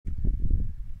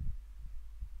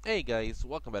Hey guys,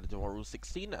 welcome back to Tomorrow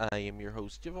 16. I am your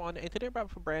host Javon, and today we're back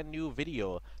with a brand new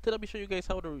video. Today I'll be showing you guys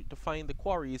how to find the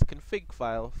Quarry's config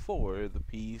file for the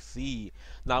PC.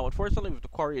 Now, unfortunately with the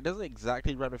Quarry, it doesn't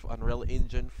exactly run with Unreal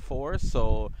Engine 4,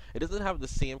 so it doesn't have the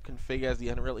same config as the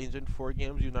Unreal Engine 4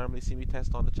 games you normally see me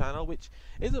test on the channel, which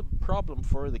is a problem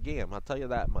for the game, I'll tell you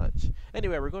that much.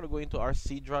 Anyway, we're going to go into our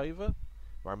C drive,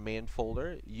 our main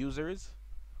folder, users,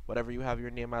 whatever you have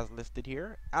your name as listed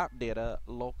here, app data,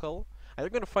 local, and you're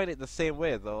going to find it the same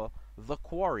way though, the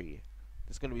Quarry.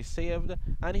 It's going to be saved,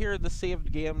 and here are the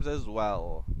saved games as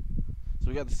well. So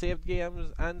we got the saved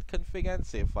games and config and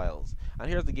save files. And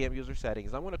here's the game user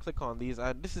settings. I'm going to click on these,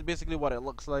 and this is basically what it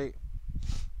looks like.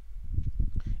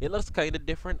 It looks kind of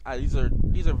different. These are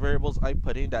variables I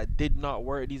put in that did not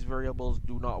work. These variables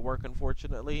do not work,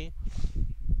 unfortunately.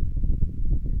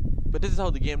 But this is how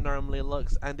the game normally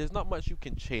looks, and there's not much you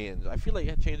can change. I feel like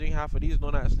changing half of these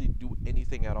don't actually do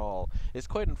anything at all. It's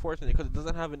quite unfortunate because it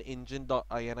doesn't have an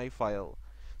engine.ini file.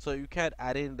 So you can't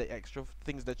add in the extra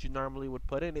things that you normally would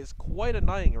put in. It's quite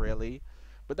annoying, really.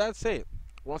 But that's it.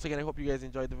 Once again, I hope you guys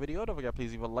enjoyed the video. Don't forget,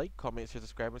 please leave a like, comment, share,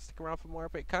 subscribe, and stick around for more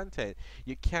epic content.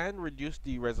 You can reduce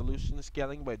the resolution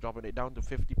scaling by dropping it down to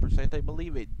 50%, I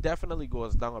believe. It definitely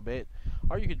goes down a bit.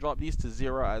 Or you can drop these to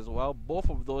 0 as well. Both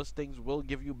of those things will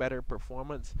give you better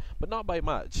performance, but not by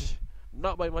much.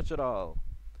 Not by much at all.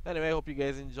 Anyway, I hope you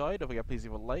guys enjoyed. Don't forget, please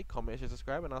leave a like, comment, share,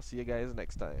 subscribe, and I'll see you guys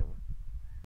next time.